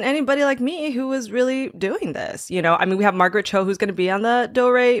wasn't anybody like me who was really doing this. You know, I mean, we have Margaret Cho, who's going to be on the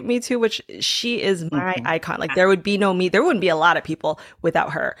Do-Re Me Too, which she is my icon. Like there would be no me. There wouldn't be a lot of people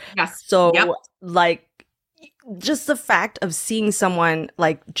without her. Yes. So like just the fact of seeing someone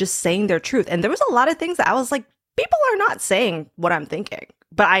like just saying their truth. And there was a lot of things that I was like, people are not saying what I'm thinking.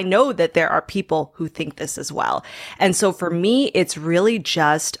 But I know that there are people who think this as well. And so for me, it's really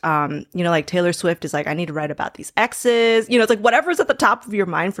just, like Taylor Swift is like, I need to write about these exes. You know, it's like whatever's at the top of your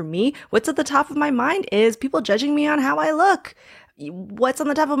mind. For me, what's at the top of my mind is people judging me on how I look. What's on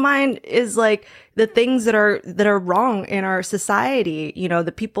the top of mind is like the things that are wrong in our society, you know,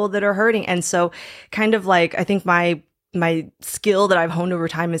 the people that are hurting. And so kind of like, I think my skill that I've honed over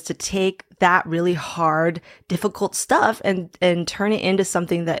time is to take that really hard, difficult stuff and turn it into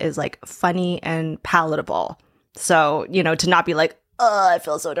something that is like funny and palatable. So, you know, to not be like, oh, I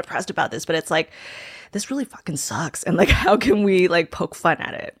feel so depressed about this, but it's like, this really fucking sucks. And like, how can we like poke fun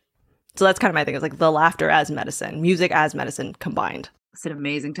at it? So that's kind of my thing. It's like the laughter as medicine, music as medicine combined. It's an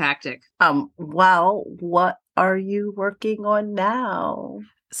amazing tactic. Well, what are you working on now?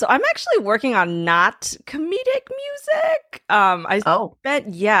 So I'm actually working on not comedic music.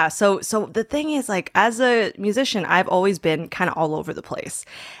 Yeah. So the thing is, like, as a musician, I've always been kind of all over the place,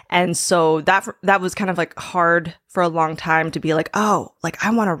 and so that was kind of like hard for a long time to be like, oh, like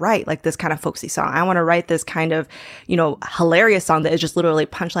I want to write like this kind of folksy song. I want to write this kind of, you know, hilarious song that is just literally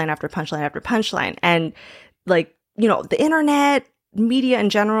punchline after punchline after punchline, and like, you know, the internet, media in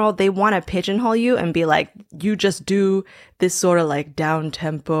general, they want to pigeonhole you and be like, you just do this sort of like down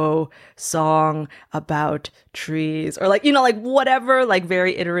tempo song about trees, or like, you know, like whatever, like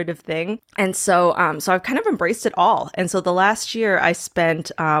very iterative thing. And so I've kind of embraced it all. And so the last year I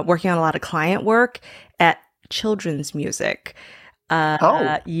spent working on a lot of client work at children's music.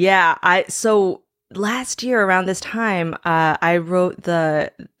 So last year around this time, I wrote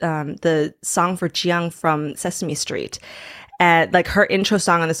the song for Jiang from Sesame Street. And like her intro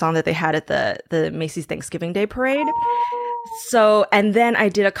song on the song that they had at the Macy's Thanksgiving Day Parade. So, and then I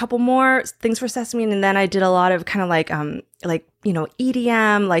did a couple more things for Sesame, and then I did a lot of kind of like, you know,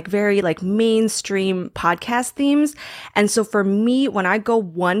 EDM, like very like mainstream podcast themes. And so for me, when I go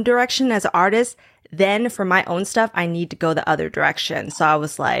one direction as an artist, then for my own stuff, I need to go the other direction. So I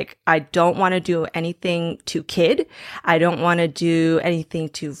was like, I don't want to do anything too kid. I don't want to do anything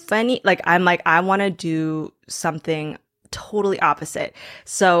too funny. Like, I'm like, I want to do something totally opposite.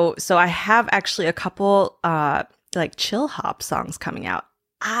 So I have actually a couple like chill hop songs coming out.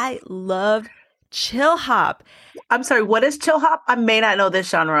 I love chill hop. I'm sorry, what is chill hop? I may not know this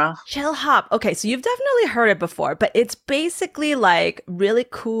genre. Chill hop. Okay, so you've definitely heard it before, but it's basically like really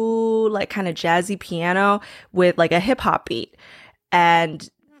cool, like kind of jazzy piano with like a hip hop beat. And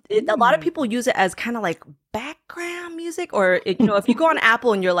a lot of people use it as kind of like background music, or you know, if you go on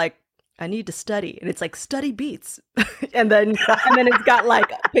Apple and you're like, I need to study, and it's like study beats. and then it's got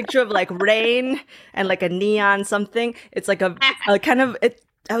like a picture of like rain and like a neon something. It's like a kind of it.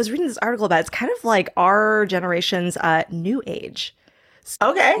 I was reading this article about it. It's kind of like our generation's new age.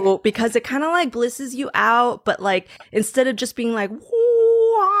 Okay. So, because it kind of like blisses you out, but like instead of just being like,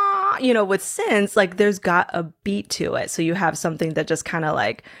 wah, you know, with synths, like there's got a beat to it. So you have something that just kind of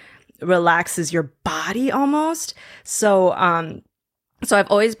like relaxes your body almost. So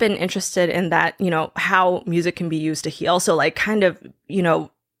I've always been interested in that, you know, how music can be used to heal. So like kind of, you know,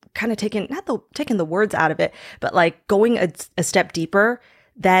 kind of taking the words out of it, but like going a step deeper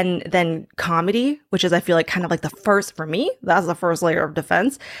than comedy, which is, I feel like, kind of like the first, for me, that's the first layer of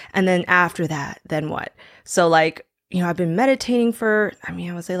defense. And then after that, then what? So like, you know, I've been meditating for, I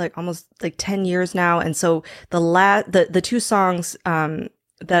mean, I would say like almost like 10 years now. And so the two songs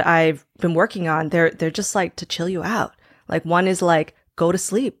that I've been working on, they're just like to chill you out. Like one is like, go to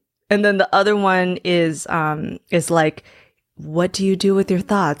sleep. And then the other one is like, what do you do with your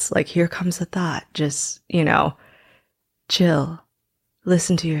thoughts? Like, here comes a thought. Just, you know, chill,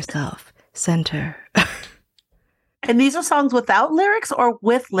 listen to yourself, center. And these are songs without lyrics or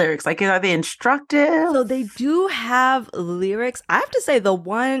with lyrics? Like, are they instructive? So they do have lyrics. I have to say the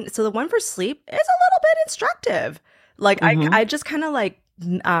one for Sleep is a little bit instructive. Like I just kind of like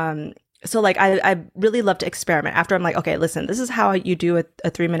so like I really love to experiment after I'm like, okay, listen, this is how you do a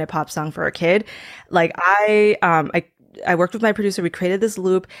 3-minute pop song for a kid. Like I worked with my producer, we created this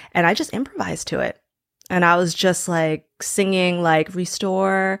loop and I just improvised to it. And I was just like singing like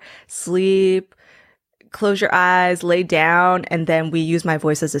restore, sleep, close your eyes, lay down, and then we use my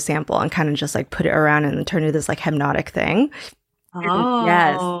voice as a sample and kind of just like put it around and then turn into this like hypnotic thing. Oh.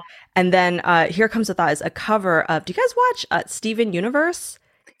 Yes. And then Here Comes the Thought is a cover of, do you guys watch Steven Universe?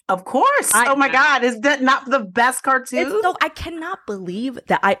 Of course. Oh my God. Is that not the best cartoon? So I cannot believe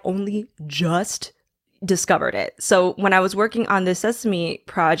that I only just discovered it. So when I was working on the Sesame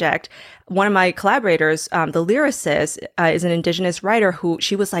project, one of my collaborators, the lyricist, is an indigenous writer who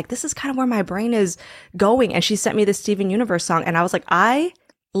she was like, this is kind of where my brain is going. And she sent me the Steven Universe song. And I was like, I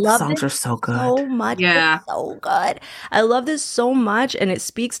love songs are so good. So much. Yeah. It's so good. I love this so much. And it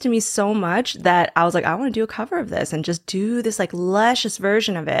speaks to me so much that I was like, I want to do a cover of this and just do this like luscious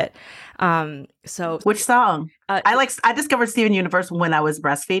version of it. So which song? I discovered Steven Universe when I was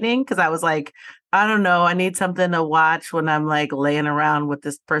breastfeeding because I was like, I don't know, I need something to watch when I'm like laying around with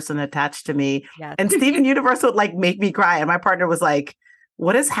this person attached to me. Yes. And Steven Universe would like make me cry. And my partner was like,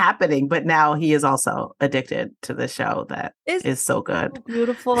 what is happening? But now he is also addicted to the show that is so good. So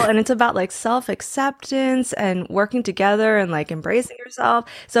beautiful. And it's about like self-acceptance and working together and like embracing yourself.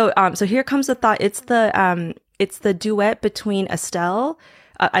 So Here Comes the Thought. It's the duet between Estelle.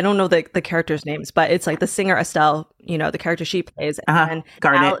 I don't know the characters' names, but it's like the singer Estelle, you know, the character she plays. And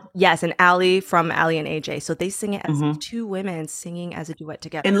Garnet. and Allie from Allie and AJ. So they sing it as two women singing as a duet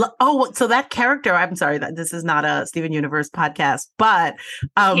together. And so that character, I'm sorry that this is not a Steven Universe podcast, but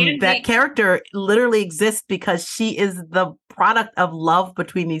that character literally exists because she is the product of love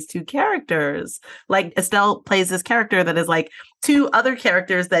between these two characters. Like Estelle plays this character that is like two other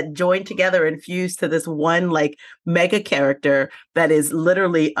characters that join together and fuse to this one like mega character that is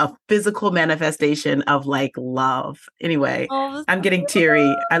literally a physical manifestation of like love. Anyway, I'm getting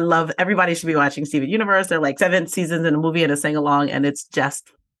teary. I love, everybody should be watching Steven Universe. They're like 7 seasons in a movie and a sing along, and it's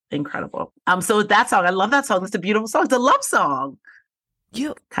just incredible. So that song, I love that song. It's a beautiful song. It's a love song.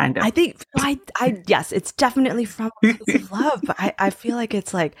 Kind of. I think yes, it's definitely from a place of love, but I feel like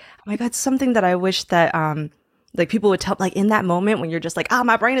it's like, oh my God, something that I wish that like people would tell, like in that moment when you're just like,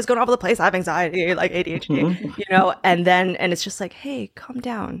 my brain is going all over the place, I have anxiety, like ADHD, you know, and it's just like, hey, calm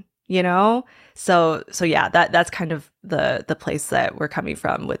down, you know? So yeah, that's kind of the place that we're coming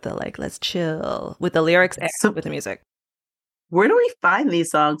from with the like, let's chill with the lyrics and with the music. Where do we find these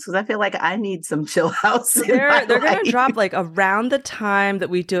songs? Because I feel like I need some chill house. They're gonna drop like around the time that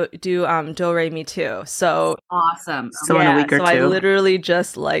we do Do Re Mi too. So awesome. So in a week or two. So I literally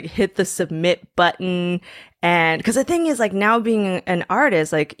just like hit the submit button, and because the thing is like now being an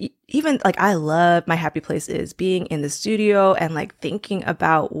artist, like even like I love my happy place is being in the studio and like thinking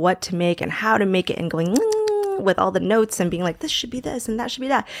about what to make and how to make it and going with all the notes and being like this should be this and that should be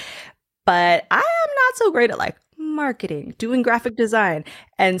that. But I am not so great at like marketing, doing graphic design.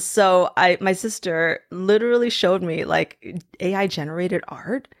 And so my sister literally showed me like AI generated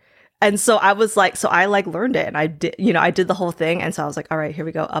art. And so I was like, so I like learned it and I did the whole thing. And so I was like, all right, here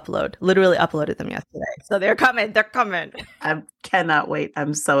we go. Upload. Literally uploaded them yesterday. So they're coming. I cannot wait.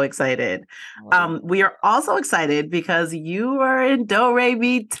 I'm so excited. We are also excited because you are in Do Re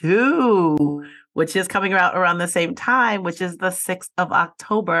Mi 2, which is coming out around the same time, which is the 6th of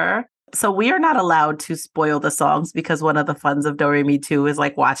October. So we are not allowed to spoil the songs because one of the funs of Do Re Mi 2 is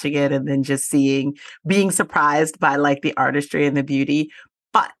like watching it and then just being surprised by like the artistry and the beauty.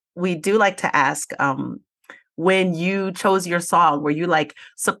 But we do like to ask, when you chose your song, were you like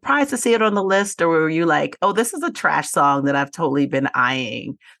surprised to see it on the list, or were you like, oh, this is a trash song that I've totally been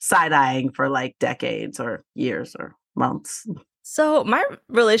side-eyeing for like decades or years or months? So my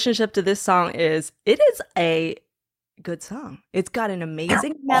relationship to this song is, it is a good song. It's got an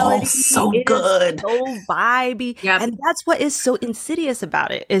amazing melody. So good. So vibey. Yep. And that's what is so insidious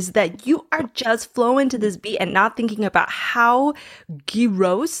about it, is that you are just flowing to this beat and not thinking about how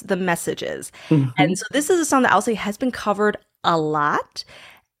gross the message is. And so this is a song that I'll say has been covered a lot.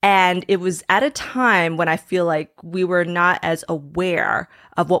 And it was at a time when I feel like we were not as aware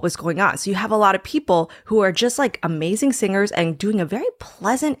of what was going on. So you have a lot of people who are just like amazing singers and doing a very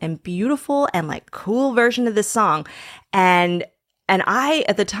pleasant and beautiful and like cool version of this song. And I,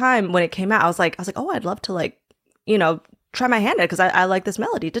 at the time when it came out, I was like, oh, I'd love to like, you know, try my hand at it because I like this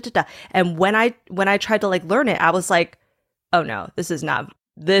melody. And when I tried to like learn it, I was like, oh no, this is not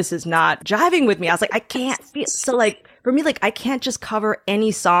this is not jiving with me. I was like, I can't feel so like for me, like I can't just cover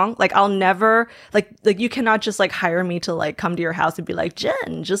any song. Like I'll never like you cannot just like hire me to like come to your house and be like,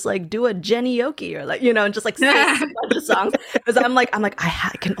 Jen, just like do a Jenny Yoki or like, and just like sing a bunch of songs. Because I'm like, I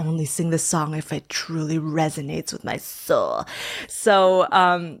can only sing this song if it truly resonates with my soul. So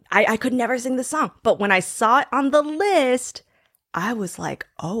I could never sing this song. But when I saw it on the list, I was like,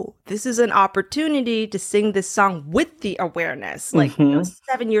 oh, this is an opportunity to sing this song with the awareness, like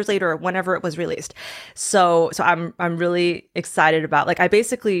 7 years later or whenever it was released. So I'm really excited about, like, I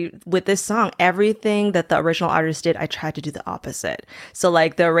basically, with this song, everything that the original artist did, I tried to do the opposite. So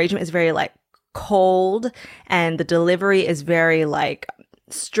like the arrangement is very like cold and the delivery is very like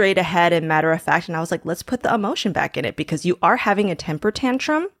straight ahead and matter of fact. And I was like, let's put the emotion back in it because you are having a temper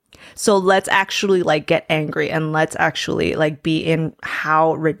tantrum. So let's actually like get angry and let's actually like be in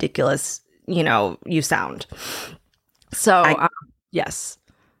how ridiculous, you sound. So yes.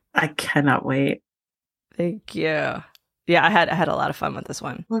 I cannot wait. Thank you. Yeah, I had a lot of fun with this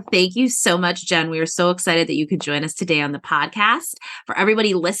one. Well, thank you so much, Jen. We are so excited that you could join us today on the podcast. For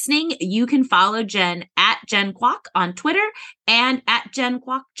everybody listening, you can follow Jen at Jen Kwok on Twitter and at Jen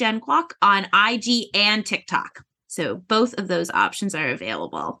Kwok on IG and TikTok. So both of those options are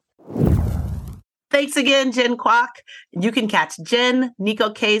available. Thanks again, Jen Kwok. You can catch Jen, Nico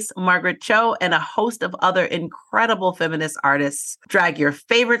Case, Margaret Cho, and a host of other incredible feminist artists drag your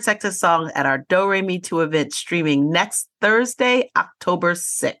favorite sexist song at our Do Re Mi 2 event streaming next Thursday, October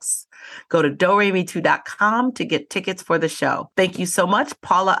 6th. Go to doremi2.com to get tickets for the show. Thank you so much,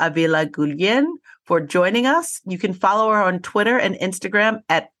 Paula Avila Guillen, for joining us. You can follow her on Twitter and Instagram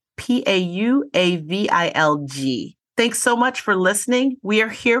at PAUAVILG. Thanks so much for listening. We are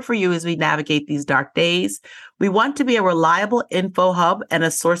here for you as we navigate these dark days. We want to be a reliable info hub and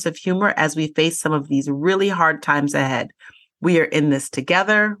a source of humor as we face some of these really hard times ahead. We are in this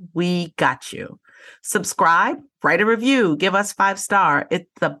together. We got you. Subscribe, write a review, give us 5-star.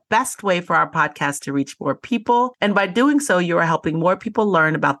 It's the best way for our podcast to reach more people. And by doing so, you are helping more people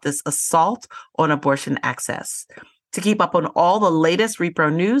learn about this assault on abortion access. To keep up on all the latest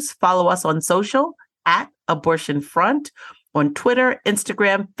repro news, follow us on social at Abortion Front on Twitter,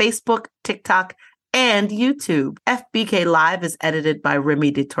 Instagram, Facebook, TikTok, and YouTube. FBK Live is edited by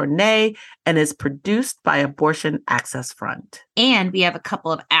Remy DeTournay and is produced by Abortion Access Front. And we have a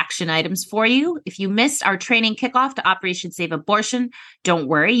couple of action items for you. If you missed our training kickoff to Operation Save Abortion, don't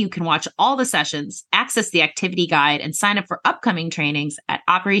worry, you can watch all the sessions, access the activity guide, and sign up for upcoming trainings at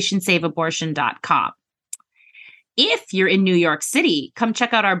operationsaveabortion.com. If you're in New York City, come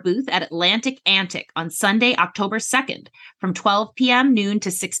check out our booth at Atlantic Antic on Sunday, October 2nd from 12 p.m. noon to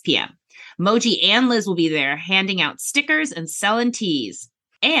 6 p.m. Moji and Liz will be there handing out stickers and selling teas.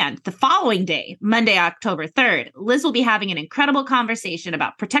 And the following day, Monday, October 3rd, Liz will be having an incredible conversation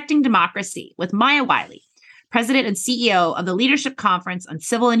about protecting democracy with Maya Wiley, President and CEO of the Leadership Conference on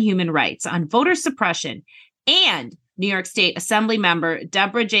Civil and Human Rights on Voter Suppression, and New York State Assembly member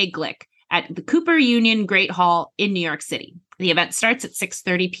Deborah J. Glick, at the Cooper Union Great Hall in New York City. The event starts at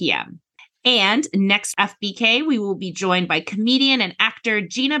 6:30 p.m. And next FBK, we will be joined by comedian and actor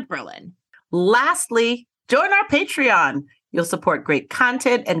Gina Berlin. Lastly, join our Patreon. You'll support great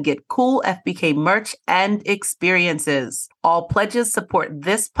content and get cool FBK merch and experiences. All pledges support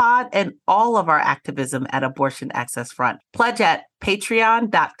this pod and all of our activism at Abortion Access Front. Pledge at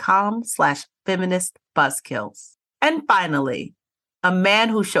patreon.com/feministbuzzkills. And finally, a man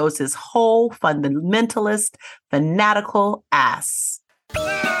who shows his whole fundamentalist, fanatical ass.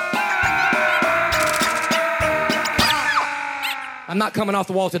 I'm not coming off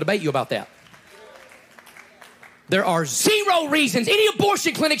the wall to debate you about that. There are zero reasons any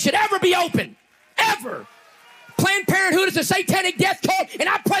abortion clinic should ever be open. Ever. Planned Parenthood is a satanic death cult, and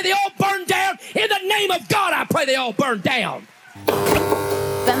I pray they all burn down. In the name of God, I pray they all burn down.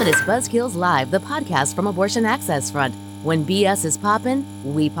 Feminist Buzzkills Live, the podcast from Abortion Access Front. When BS is poppin',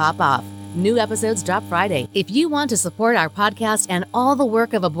 we pop off. New episodes drop Friday. If you want to support our podcast and all the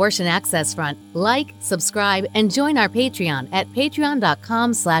work of Abortion Access Front, like, subscribe, and join our Patreon at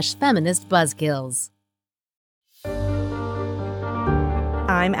patreon.com/feministbuzzkills.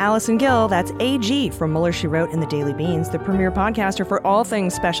 I'm Allison Gill, that's AG from Mueller, She Wrote and The Daily Beans, the premier podcaster for all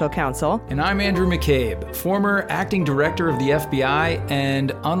things special counsel. And I'm Andrew McCabe, former acting director of the FBI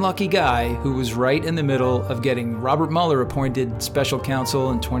and unlucky guy who was right in the middle of getting Robert Mueller appointed special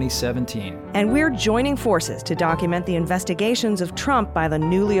counsel in 2017. And we're joining forces to document the investigations of Trump by the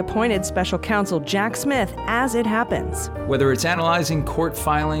newly appointed special counsel Jack Smith as it happens. Whether it's analyzing court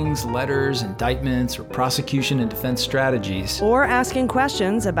filings, letters, indictments, or prosecution and defense strategies, or asking questions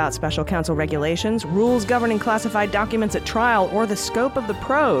questions about special counsel regulations, rules governing classified documents at trial, or the scope of the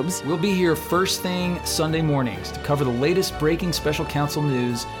probes, we'll be here first thing Sunday mornings to cover the latest breaking special counsel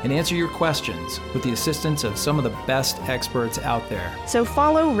news and answer your questions with the assistance of some of the best experts out there. So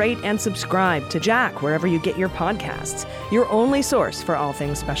follow, rate, and subscribe to Jack wherever you get your podcasts, your only source for all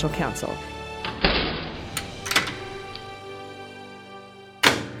things special counsel.